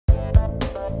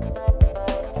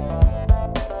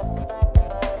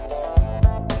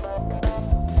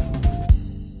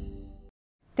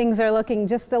Things are looking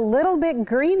just a little bit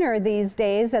greener these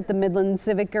days at the Midland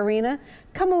Civic Arena.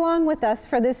 Come along with us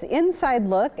for this inside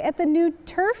look at the new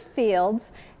turf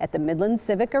fields at the Midland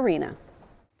Civic Arena.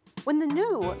 When the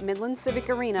new Midland Civic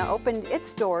Arena opened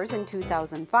its doors in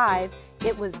 2005,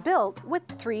 it was built with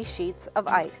 3 sheets of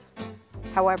ice.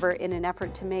 However, in an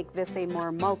effort to make this a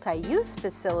more multi-use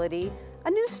facility,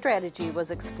 a new strategy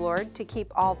was explored to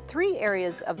keep all 3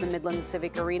 areas of the Midland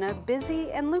Civic Arena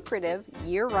busy and lucrative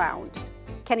year-round.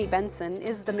 Kenny Benson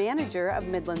is the manager of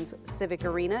Midland's Civic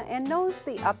Arena and knows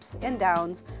the ups and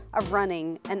downs of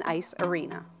running an ice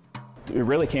arena. It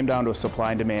really came down to a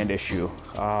supply and demand issue.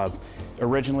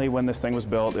 Originally, when this thing was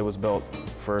built, it was built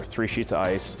for 3 sheets of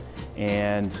ice,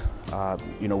 and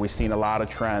we've seen a lot of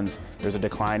trends. There's a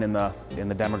decline in the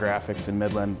demographics in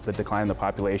Midland, the decline in the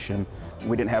population.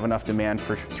 We didn't have enough demand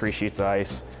for 3 sheets of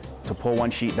ice to pull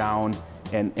 1 sheet down,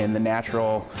 and the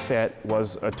natural fit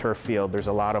was a turf field. There's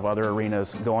a lot of other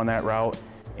arenas going that route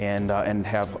and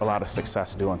have a lot of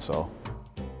success doing so.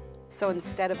 So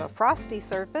instead of a frosty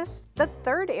surface, the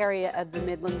 3rd area of the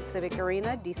Midland Civic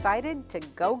Arena decided to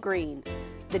go green.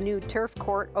 The new turf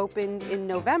court opened in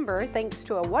November thanks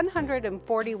to a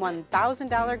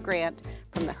 $141,000 grant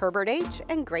from the Herbert H.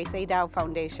 and Grace A. Dow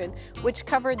Foundation, which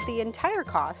covered the entire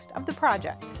cost of the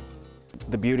project.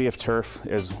 The beauty of turf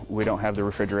is we don't have the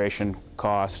refrigeration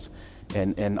cost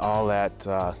and all that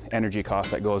energy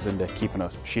cost that goes into keeping a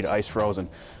sheet of ice frozen.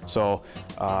 So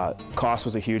cost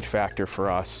was a huge factor for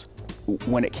us.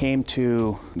 When it came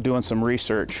to doing some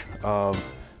research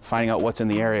of finding out what's in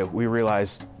the area, we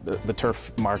realized the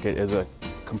turf market is a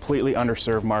completely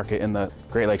underserved market in the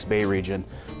Great Lakes Bay region.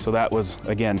 So that was,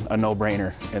 again, a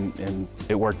no-brainer, and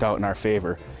it worked out in our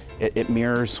favor. It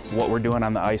mirrors what we're doing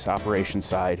on the ice operation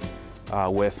side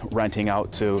with renting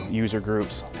out to user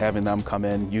groups, having them come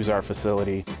in, use our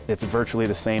facility. It's virtually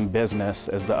the same business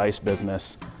as the ice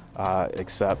business,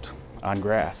 except on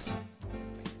grass.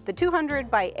 The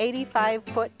 200 by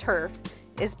 85-foot turf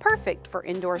is perfect for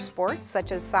indoor sports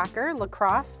such as soccer,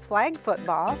 lacrosse, flag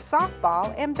football,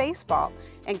 softball, and baseball,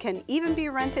 and can even be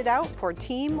rented out for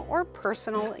team or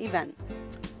personal events.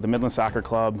 The Midland Soccer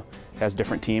Club has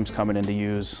different teams coming in to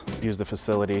use the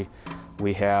facility.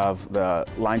 We have the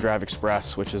Line Drive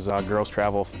Express, which is girls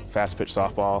travel fast pitch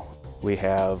softball. We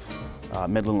have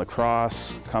Midland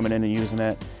Lacrosse coming in and using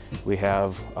it. We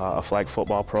have a flag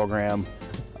football program.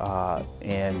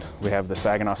 And we have the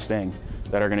Saginaw Sting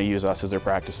that are going to use us as their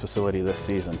practice facility this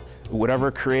season. Whatever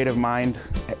creative mind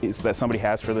that somebody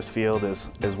has for this field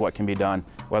is what can be done.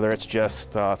 Whether it's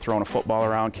just throwing a football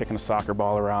around, kicking a soccer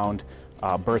ball around,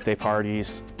 birthday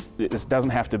parties. This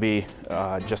doesn't have to be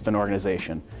just an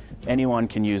organization. Anyone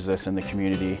can use this in the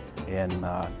community, and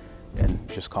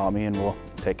just call me and we'll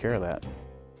take care of that.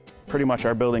 Pretty much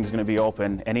our building is going to be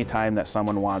open anytime that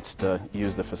someone wants to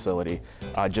use the facility,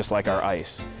 just like our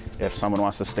ice. If someone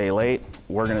wants to stay late,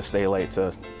 we're going to stay late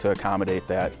to accommodate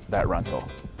that rental.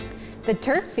 The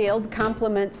turf field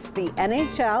complements the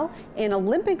NHL and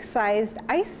Olympic-sized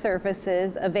ice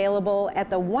surfaces available at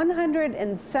the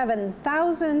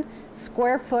 107,000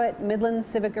 square foot Midland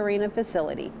Civic Arena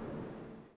facility.